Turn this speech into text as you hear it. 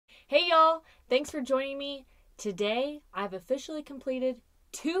Hey y'all, thanks for joining me. Today I've officially completed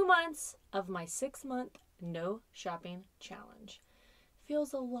 2 months of my 6-month no shopping challenge.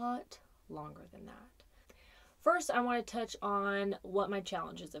 Feels a lot longer than that. First, I want to touch on what my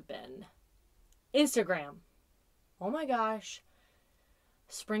challenges have been. Instagram. Oh my gosh,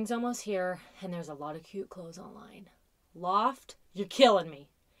 spring's almost here and there's a lot of cute clothes online. Loft, you're killing me.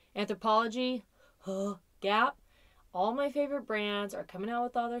 Anthropologie, Gap, all my favorite brands are coming out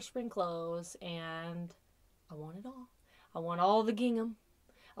with all their spring clothes, and I want it all. I want all the gingham.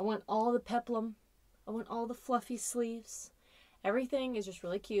 I want all the peplum. I want all the fluffy sleeves. Everything is just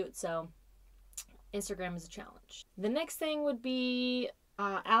really cute, so Instagram is a challenge. The next thing would be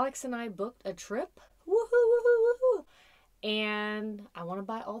Alex and I booked a trip. Woohoo, woohoo, woohoo! And I want to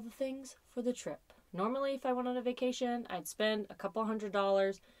buy all the things for the trip. Normally, if I went on a vacation, I'd spend a couple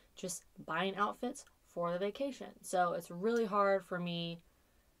 $100 just buying outfits for the vacation. So it's really hard for me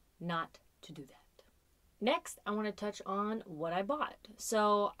not to do that. Next, I want to touch on what I bought.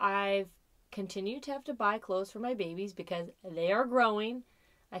 So I've continued to have to buy clothes for my babies because they are growing.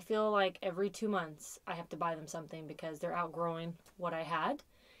 I feel like every 2 months I have to buy them something because they're outgrowing what I had.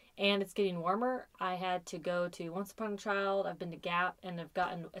 And it's getting warmer. I had to go to Once Upon a Child. I've been to Gap, and I've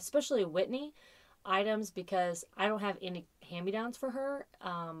gotten, especially Whitney, items because I don't have any hand-me-downs for her.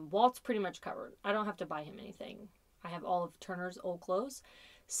 Walt's pretty much covered. I don't have to buy him anything. I have all of Turner's old clothes.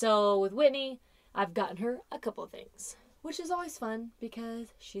 So with Whitney, I've gotten her a couple of things, which is always fun because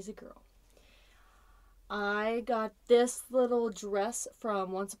she's a girl. I got this little dress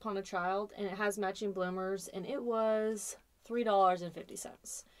from Once Upon a Child, and it has matching bloomers, and it was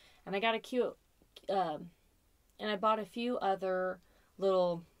 $3.50. And I got a cute, and I bought a few other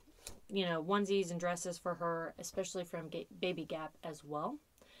little onesies and dresses for her, especially from Baby Gap as well.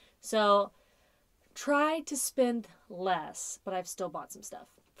 So try to spend less, but I've still bought some stuff.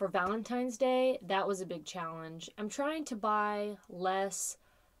 For Valentine's Day, that was a big challenge. I'm trying to buy less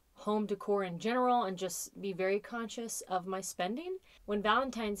home decor in general and just be very conscious of my spending. When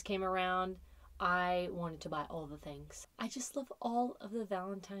Valentine's came around, I wanted to buy all the things. I just love all of the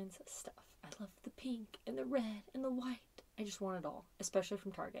Valentine's stuff. I love the pink and the red and the white. I just want it all, especially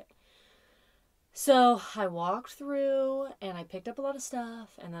from Target. So I walked through and I picked up a lot of stuff,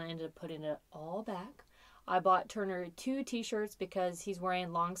 and then I ended up putting it all back. I bought Turner 2 t-shirts because he's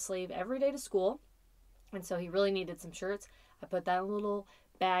wearing long sleeve every day to school, and so he really needed some shirts. I put that in a little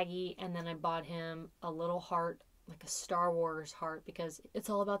baggie, and then I bought him a little heart, like a Star Wars heart, because it's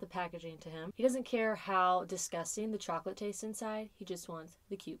all about the packaging to him. He doesn't care how disgusting the chocolate tastes inside. He just wants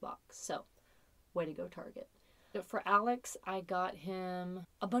the cute box. So, way to go, Target. For Alex, I got him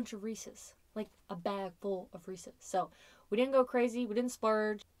a bunch of Reese's. Like a bag full of Reese's. So we didn't go crazy. We didn't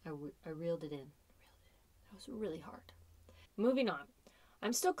splurge. I reeled it in. That was really hard. Moving on.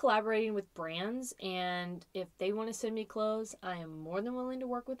 I'm still collaborating with brands, and if they want to send me clothes, I am more than willing to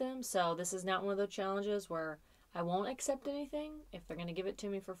work with them. So this is not one of those challenges where I won't accept anything. If they're going to give it to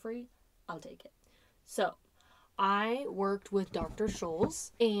me for free, I'll take it. So I worked with Dr.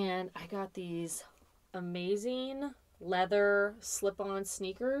 Scholl's, and I got these amazing leather slip-on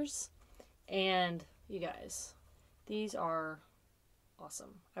sneakers. And you guys, these are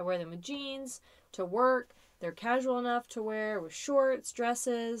awesome. I wear them with jeans to work. They're casual enough to wear with shorts,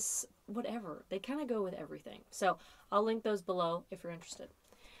 dresses, whatever. They kind of go with everything. So I'll link those below if you're interested.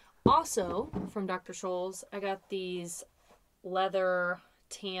 Also, from Dr. Scholl's, I got these leather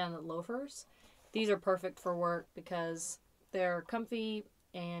tan loafers. These are perfect for work because they're comfy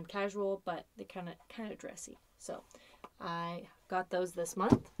and casual, but they kind of dressy. So I got those this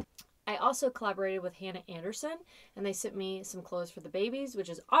month. I also collaborated with Hannah Anderson, and they sent me some clothes for the babies, which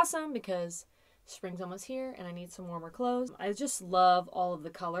is awesome because spring's almost here and I need some warmer clothes. I just love all of the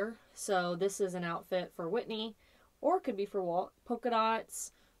color. So this is an outfit for Whitney, or it could be for Walt. Polka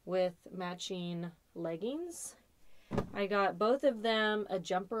dots with matching leggings. I got both of them a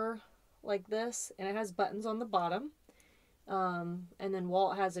jumper like this, and it has buttons on the bottom. And then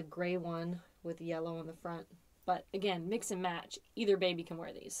Walt has a gray one with yellow on the front. But again, mix and match. Either baby can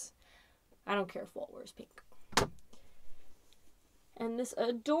wear these. I don't care if Walt wears pink. And this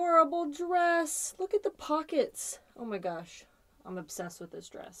adorable dress. Look at the pockets. Oh my gosh. I'm obsessed with this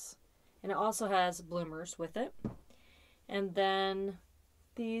dress. And it also has bloomers with it. And then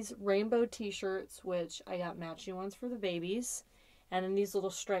these rainbow t-shirts, which I got matching ones for the babies. And then these little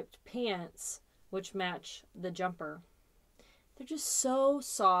striped pants, which match the jumper. They're just so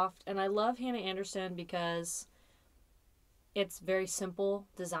soft. And I love Hannah Anderson because it's very simple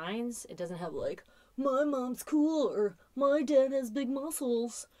designs. It doesn't have like, my mom's cool, or my dad has big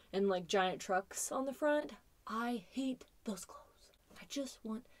muscles, and like giant trucks on the front. I hate those clothes. I just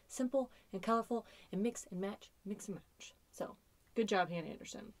want simple and colorful and mix and match, mix and match. So good job, Hannah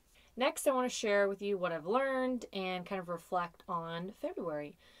Anderson. Next, I want to share with you what I've learned and kind of reflect on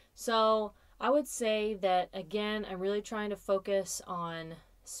February. So I would say that, again, I'm really trying to focus on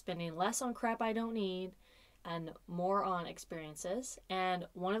spending less on crap I don't need and more on experiences. And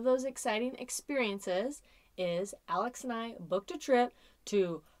one of those exciting experiences is Alex and I booked a trip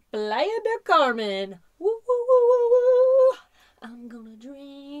to Playa del Carmen. Woo, woo, woo, woo, woo. I'm gonna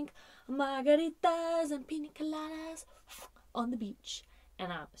drink margaritas and pina coladas on the beach.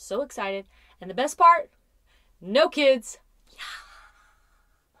 And I'm so excited. And the best part, no kids. Yeah.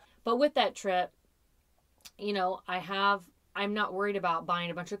 But with that trip, you know, I'm not worried about buying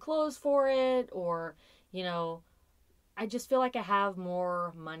a bunch of clothes for it, or, you know, I just feel like I have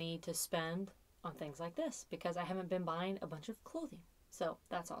more money to spend on things like this because I haven't been buying a bunch of clothing. So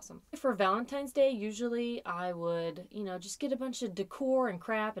that's awesome. For Valentine's Day, usually I would, you know, just get a bunch of decor and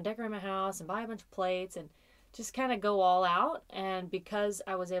crap and decorate my house and buy a bunch of plates and just kind of go all out. And because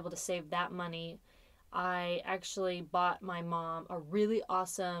I was able to save that money, I actually bought my mom a really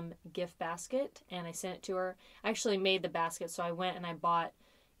awesome gift basket and I sent it to her. I actually made the basket, so I went and I bought,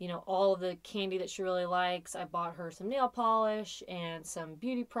 you know, all of the candy that she really likes. I bought her some nail polish and some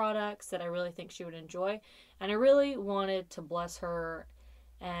beauty products that I really think she would enjoy. And I really wanted to bless her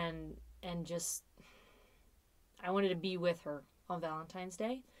and just, I wanted to be with her on Valentine's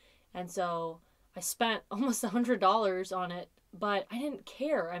Day. And so I spent almost $100 on it, but I didn't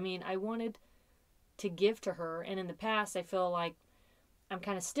care. I mean, I wanted to give to her, and in the past I feel like I'm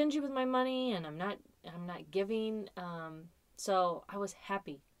kind of stingy with my money and I'm not giving, so I was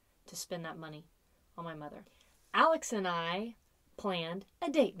happy to spend that money on my mother. Alex and I planned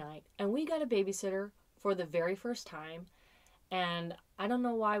a date night and we got a babysitter for the very first time, and I don't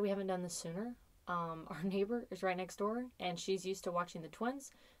know why we haven't done this sooner. Our neighbor is right next door and she's used to watching the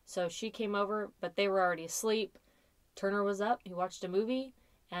twins, so she came over, but they were already asleep. Turner was up, he watched a movie,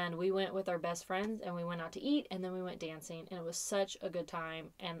 and we went with our best friends and we went out to eat and then we went dancing, and it was such a good time,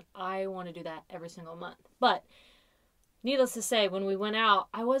 and I want to do that every single month. But needless to say, when we went out,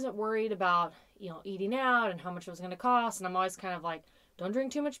 I wasn't worried about, you know, eating out and how much it was going to cost, and I'm always kind of like, don't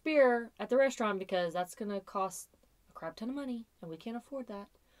drink too much beer at the restaurant because that's going to cost a crap ton of money and we can't afford that.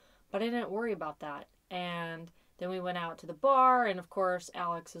 But I didn't worry about that. And then we went out to the bar, and of course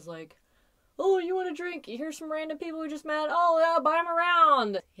Alex is like, oh, you want a drink? Here's some random people we just met. Oh, yeah, buy him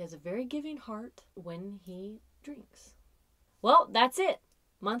around. He has a very giving heart when he drinks. Well, that's it.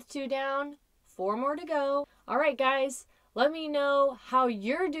 Month 2 down, 4 more to go. All right, guys, let me know how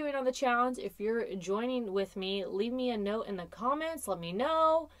you're doing on the challenge. If you're joining with me, leave me a note in the comments. Let me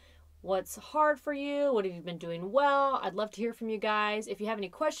know what's hard for you. What have you been doing well? I'd love to hear from you guys. If you have any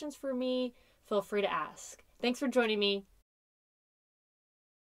questions for me, feel free to ask. Thanks for joining me.